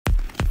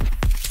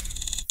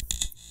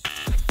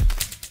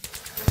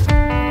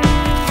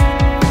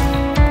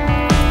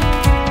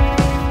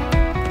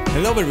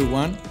Hello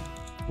everyone,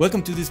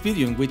 welcome to this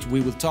video in which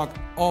we will talk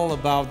all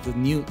about the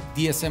new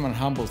DSM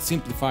Humboldt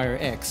SIMPLIFIER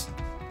X,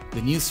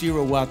 the new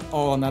 0-watt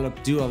all-analog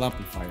dual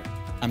amplifier.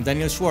 I'm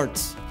Daniel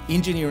Schwartz,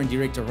 Engineering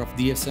Director of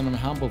DSM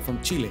Humboldt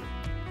from Chile.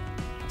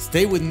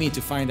 Stay with me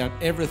to find out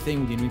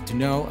everything you need to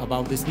know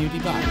about this new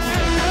device.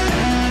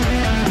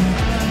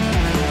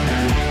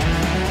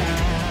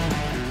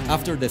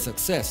 After the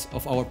success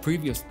of our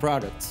previous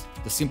products,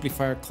 the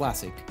SIMPLIFIER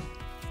Classic,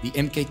 the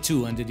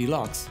MK2 and the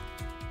Deluxe,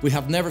 we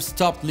have never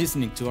stopped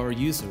listening to our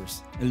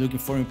users and looking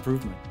for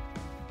improvement,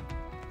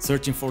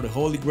 searching for the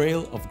holy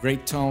grail of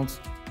great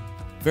tones,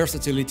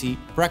 versatility,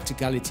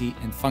 practicality,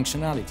 and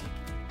functionality.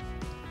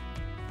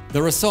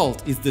 The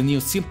result is the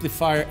new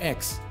SIMPLIFIER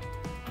X,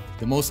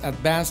 the most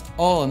advanced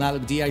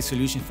all-analog DI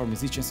solution for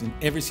musicians in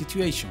every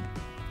situation,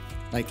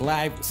 like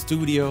live,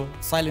 studio,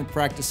 silent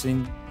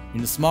practicing,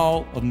 in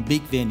small or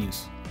big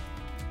venues.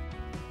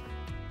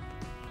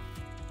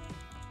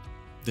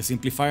 The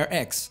SIMPLIFIER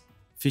X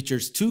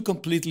features two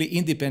completely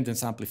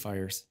independent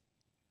amplifiers,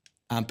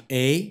 Amp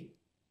A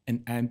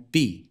and Amp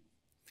B,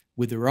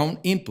 with their own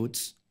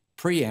inputs,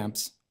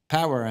 preamps,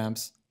 power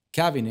amps,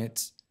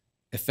 cabinets,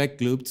 effect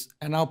loops,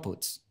 and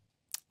outputs.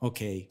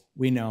 Okay,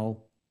 we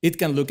know, it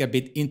can look a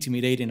bit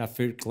intimidating at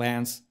first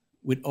glance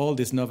with all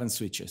these knobs and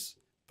switches.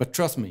 But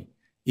trust me,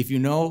 if you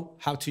know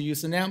how to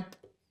use an amp,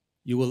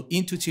 you will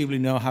intuitively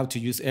know how to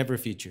use every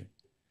feature,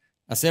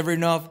 as every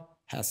knob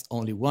has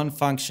only one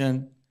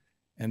function,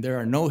 and there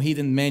are no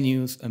hidden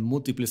menus and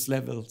multiple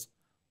levels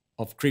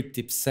of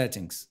cryptic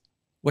settings.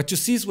 What you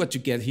see is what you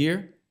get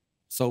here,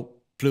 so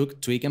plug,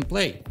 tweak, and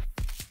play.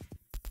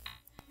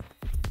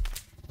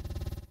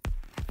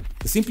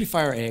 The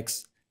SIMPLIFIER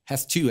X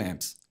has two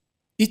amps.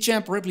 Each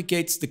amp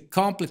replicates the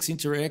complex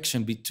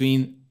interaction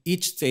between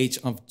each stage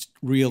of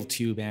real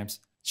tube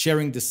amps,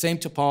 sharing the same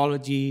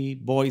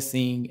topology,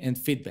 voicing, and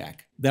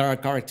feedback that are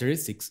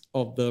characteristics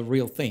of the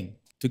real thing,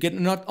 to get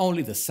not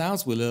only the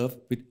sounds we love,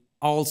 but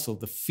also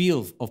the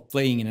feel of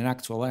playing in an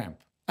actual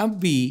amp. Amp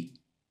B,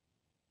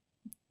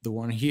 the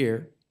one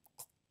here,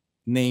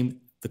 named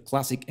the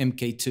classic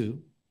MK2,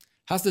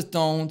 has the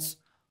tones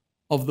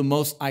of the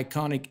most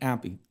iconic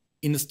amp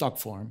in the stock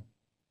form,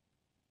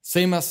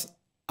 same as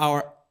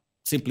our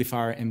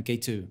SIMPLIFIER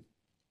MK2.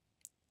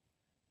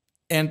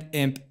 And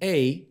Amp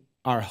A,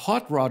 our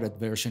hot-rodded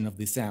version of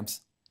these amps,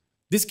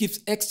 this gives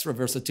extra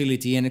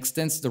versatility and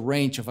extends the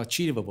range of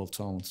achievable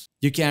tones.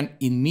 You can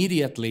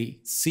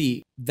immediately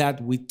see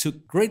that we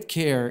took great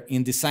care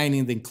in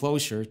designing the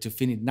enclosure to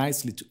fit it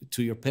nicely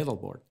to your pedal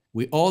board,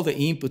 with all the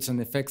inputs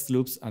and effects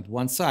loops at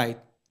one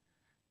side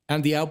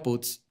and the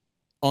outputs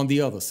on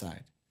the other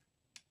side.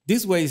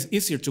 This way it's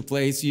easier to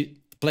place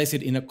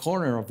it in a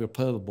corner of your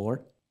pedal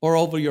board or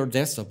over your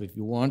desktop if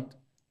you want,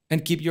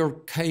 and keep your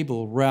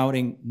cable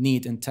routing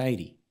neat and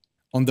tidy.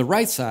 On the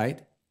right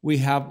side, we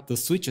have the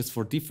switches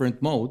for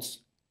different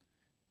modes,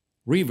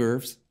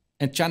 reverbs,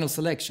 and channel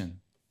selection.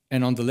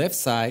 And on the left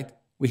side,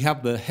 we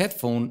have the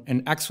headphone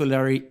and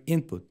auxiliary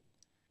input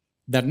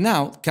that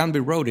now can be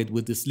routed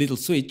with this little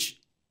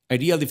switch,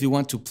 ideal if you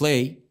want to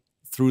play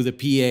through the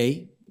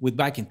PA with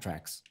backing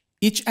tracks.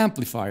 Each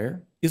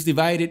amplifier is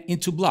divided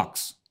into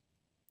blocks: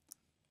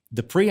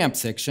 the preamp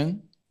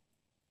section,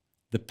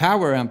 the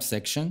power amp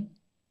section,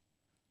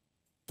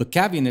 the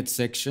cabinet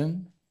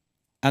section,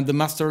 and the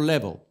master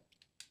level.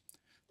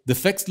 The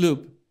effects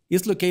loop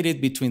is located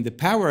between the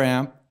power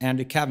amp and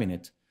the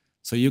cabinet,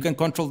 so you can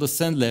control the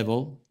send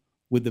level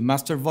with the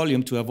master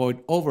volume to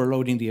avoid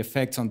overloading the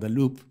effects on the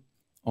loop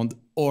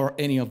or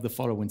any of the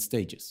following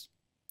stages.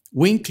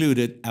 We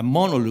included a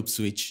mono loop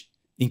switch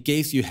in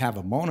case you have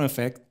a mono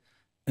effect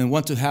and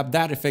want to have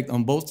that effect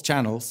on both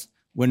channels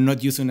when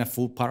not using a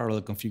full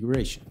parallel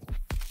configuration.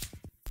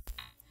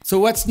 So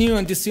what's new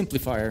on this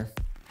SIMPLIFIER?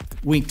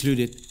 We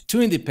included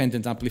two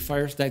independent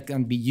amplifiers that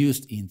can be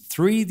used in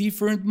three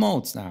different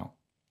modes now.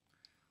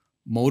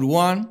 Mode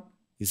 1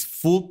 is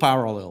full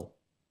parallel.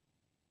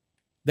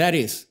 That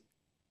is,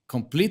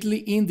 completely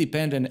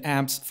independent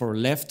amps for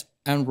left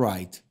and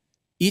right,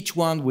 each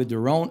one with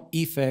their own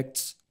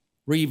effects,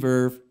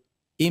 reverb,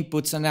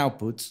 inputs and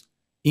outputs,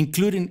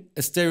 including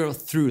a stereo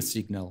through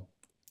signal.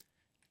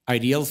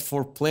 Ideal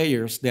for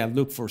players that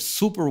look for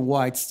super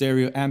wide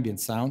stereo ambient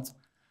sound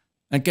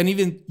and can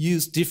even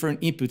use different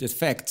input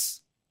effects,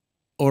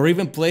 or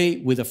even play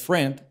with a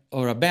friend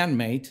or a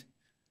bandmate,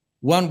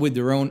 one with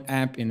their own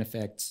amp and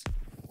effects.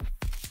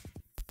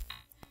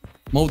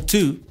 Mode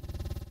 2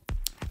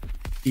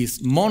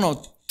 is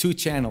mono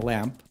 2-channel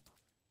amp,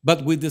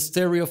 but with the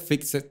stereo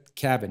fixed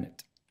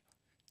cabinet,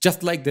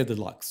 just like the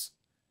Deluxe.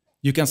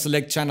 You can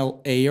select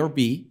channel A or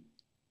B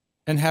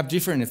and have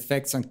different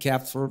effects and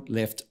caps for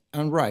left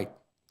and right,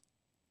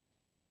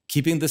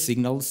 keeping the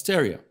signal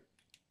stereo.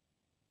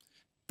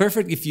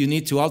 Perfect if you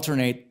need to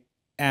alternate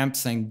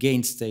amps and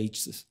gain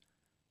stages,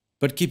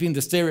 but keeping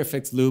the stereo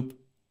effects loop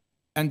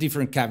and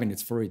different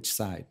cabinets for each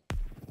side.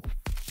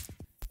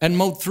 And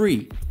mode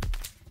 3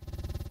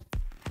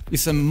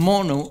 is a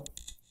mono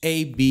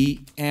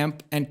A-B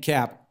amp and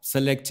cap,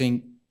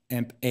 selecting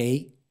amp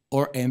A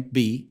or amp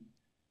B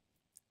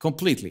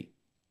completely.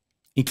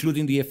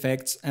 including the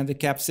effects and the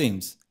cap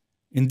sims.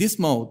 In this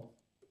mode,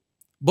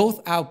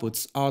 both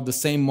outputs are the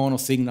same mono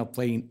signal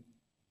playing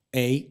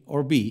A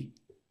or B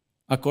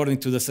according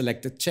to the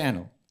selected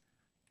channel.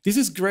 This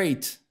is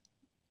great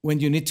when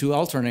you need to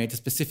alternate a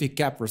specific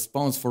cap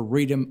response for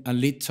rhythm and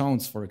lead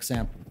tones, for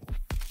example.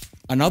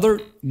 Another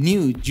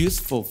new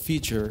useful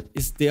feature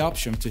is the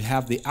option to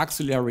have the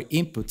auxiliary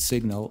input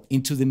signal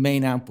into the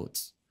main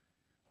outputs.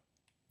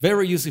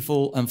 Very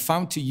useful and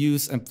fun to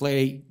use and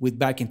play with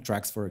backing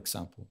tracks, for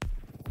example.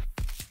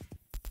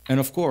 And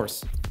of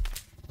course,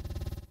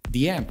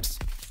 the amps.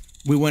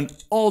 We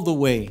went all the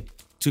way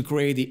to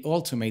create the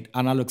ultimate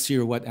analog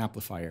 0-watt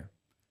amplifier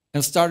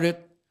and started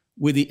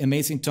with the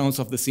amazing tones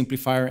of the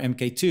Simplifier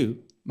MK2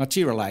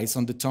 materialized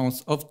on the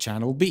tones of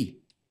channel B.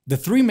 The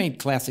three main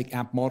classic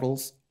amp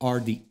models are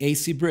the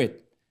AC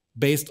Brit,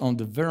 based on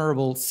the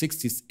venerable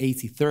 60s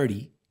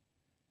AC30,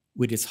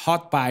 with its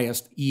hot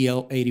biased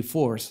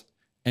EL84s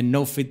and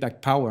no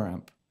feedback power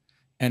amp,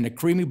 and a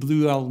creamy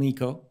blue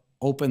Alnico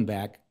open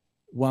back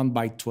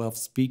 1x12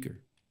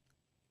 speaker.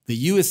 The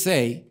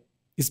USA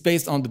is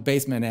based on the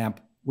basement amp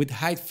with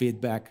high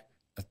feedback,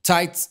 a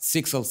tight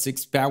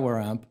 606 power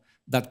amp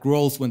that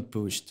grows when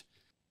pushed,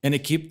 and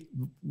equipped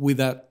with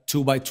a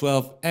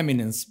 2x12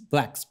 Eminence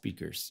black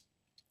speakers.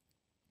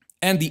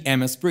 And the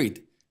MS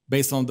Brit,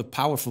 based on the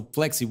powerful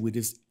Plexi with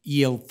its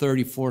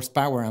EL34's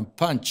power amp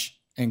punch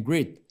and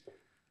grit,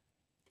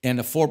 and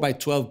a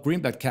 4x12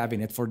 greenback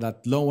cabinet for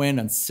that low end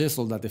and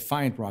sizzle that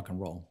define rock and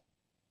roll.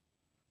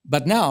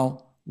 But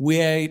now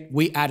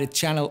we added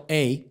channel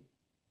A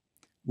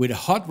with a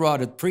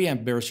hot-rodded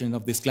preamp version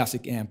of these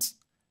classic amps.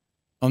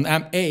 On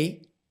amp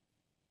A,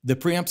 the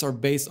preamps are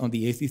based on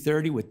the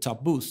AC30 with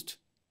top boost,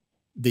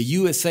 the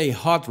USA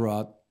hot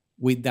rod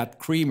with that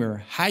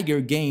creamer,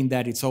 higher gain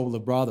than its older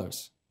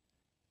brothers,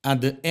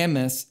 and the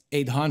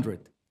MS800,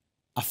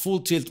 a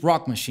full-tilt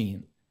rock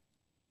machine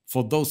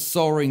for those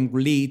soaring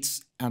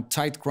leads and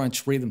tight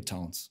crunch rhythm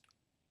tones.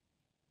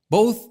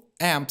 Both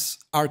amps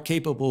are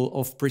capable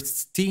of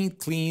pristine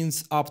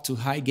cleans up to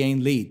high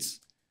gain leads,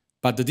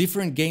 but the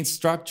different gain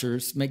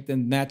structures make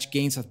them match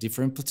gains at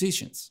different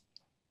positions.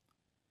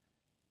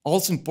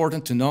 Also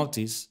important to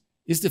notice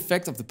is the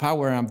effect of the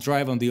power amp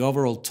drive on the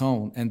overall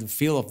tone and the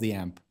feel of the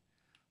amp.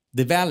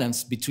 The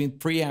balance between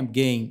preamp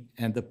gain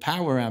and the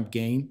power amp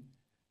gain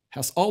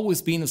has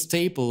always been a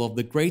staple of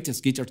the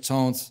greatest guitar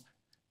tones,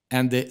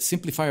 and the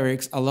Simplifier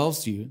X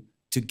allows you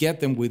to get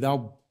them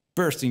without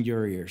bursting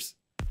your ears.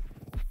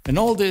 And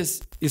all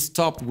this is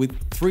topped with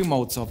three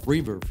modes of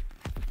reverb: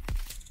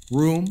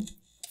 room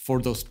for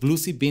those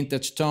bluesy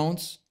vintage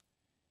tones,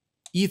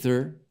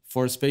 ether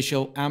for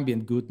spatial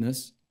ambient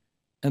goodness,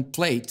 and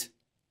plate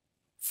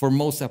for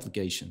most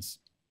applications.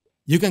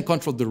 You can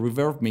control the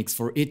reverb mix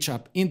for each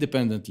app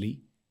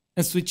independently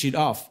and switch it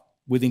off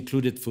with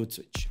included foot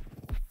switch.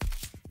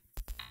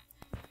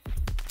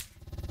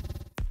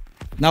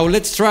 Now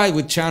let's try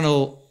with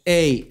channel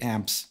A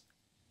amps.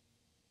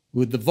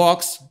 With the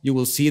Vox, you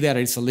will see that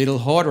it's a little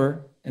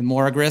hotter and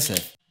more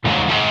aggressive.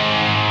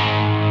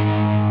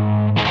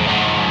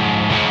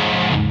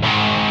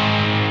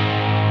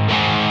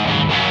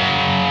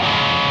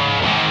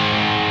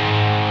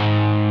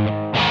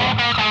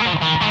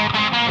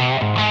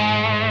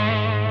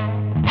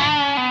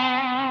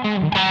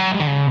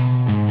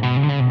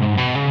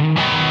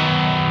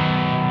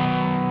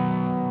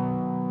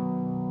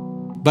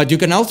 But you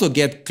can also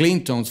get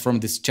clean tones from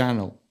this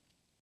channel.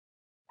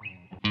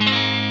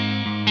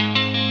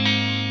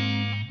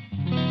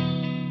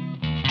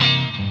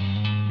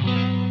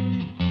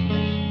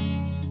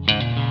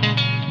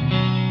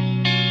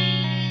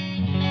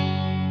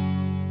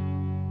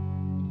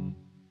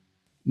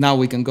 Now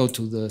we can go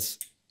to this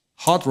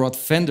hot rod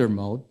Fender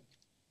mode.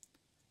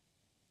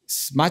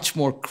 It's much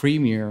more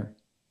creamier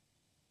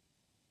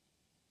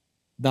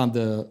than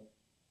the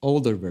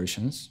older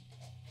versions.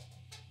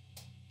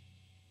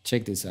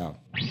 Check this out.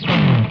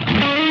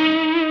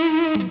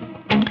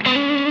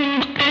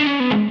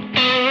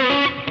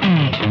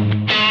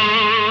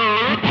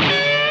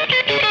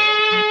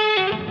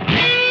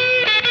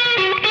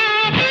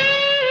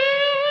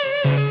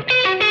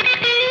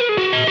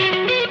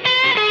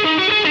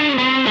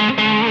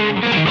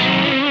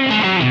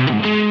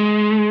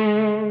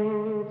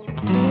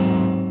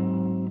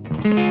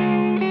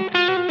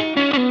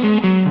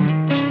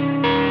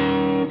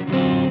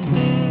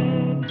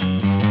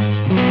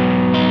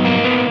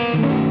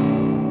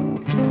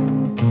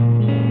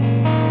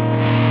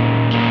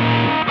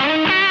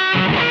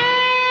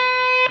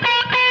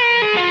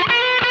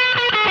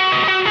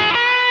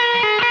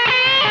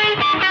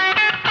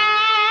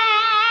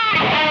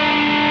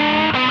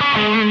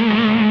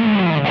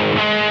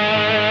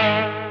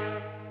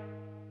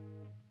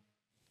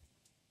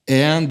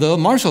 And the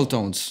Marshall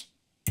tones.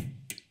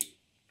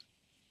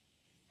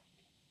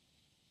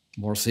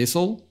 More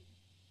sizzle.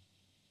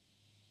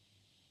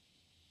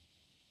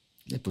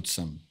 They put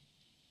some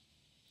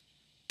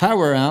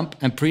power amp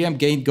and preamp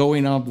gain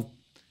going up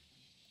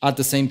at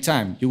the same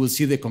time. You will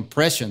see the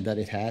compression that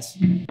it has.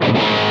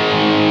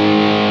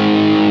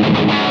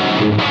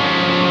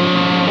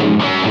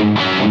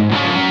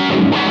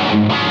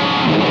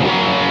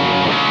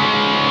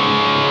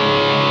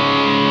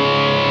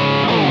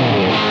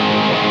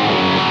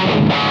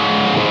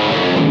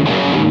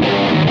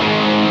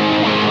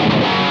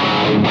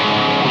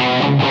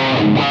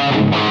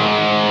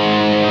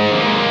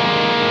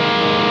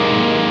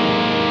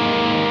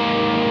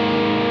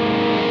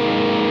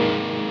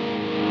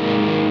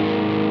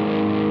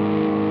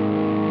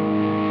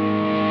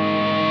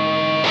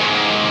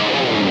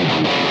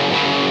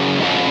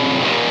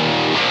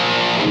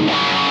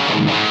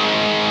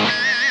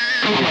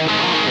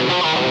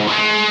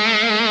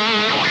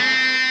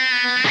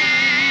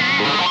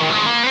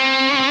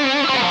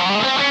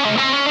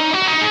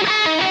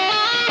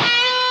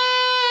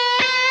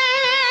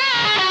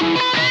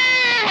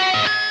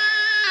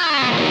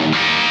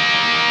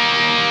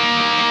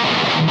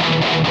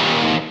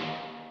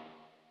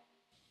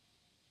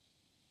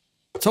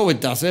 So it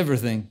does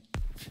everything.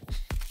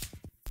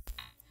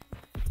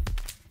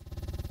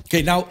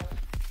 Okay, now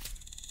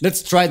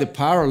let's try the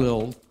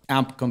parallel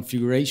amp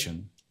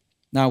configuration.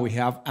 Now we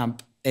have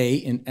amp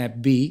A and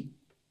amp B,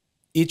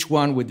 each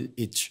one with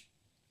its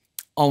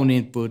own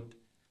input,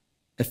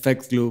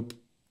 effect loop,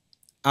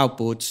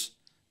 outputs,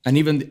 and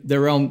even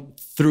their own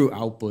through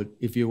output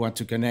if you want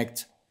to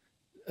connect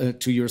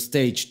to your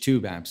stage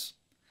tube amps.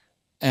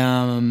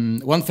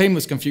 One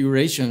famous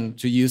configuration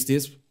to use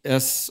this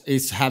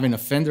is having a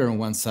Fender on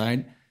one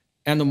side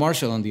and a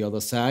Marshall on the other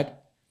side,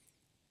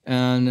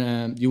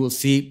 and you will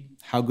see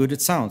how good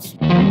it sounds.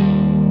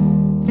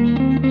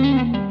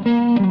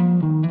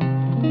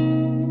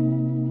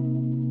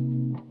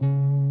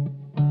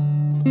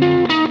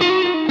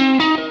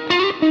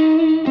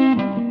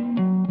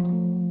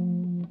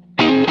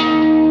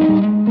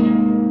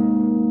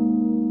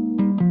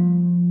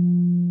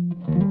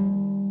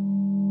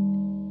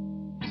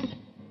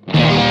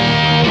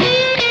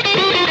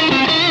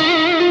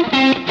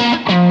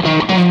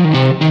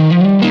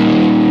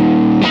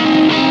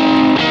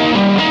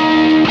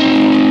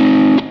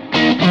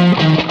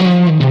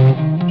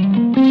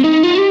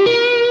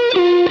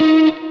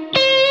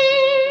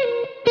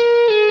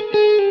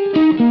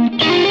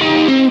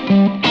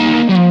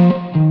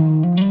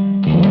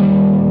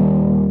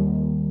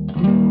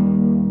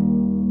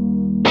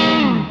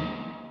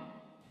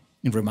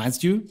 It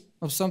reminds you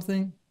of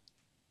something?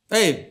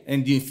 Hey,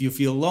 and if you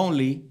feel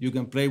lonely, you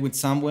can play with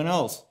someone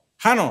else.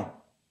 Hanno!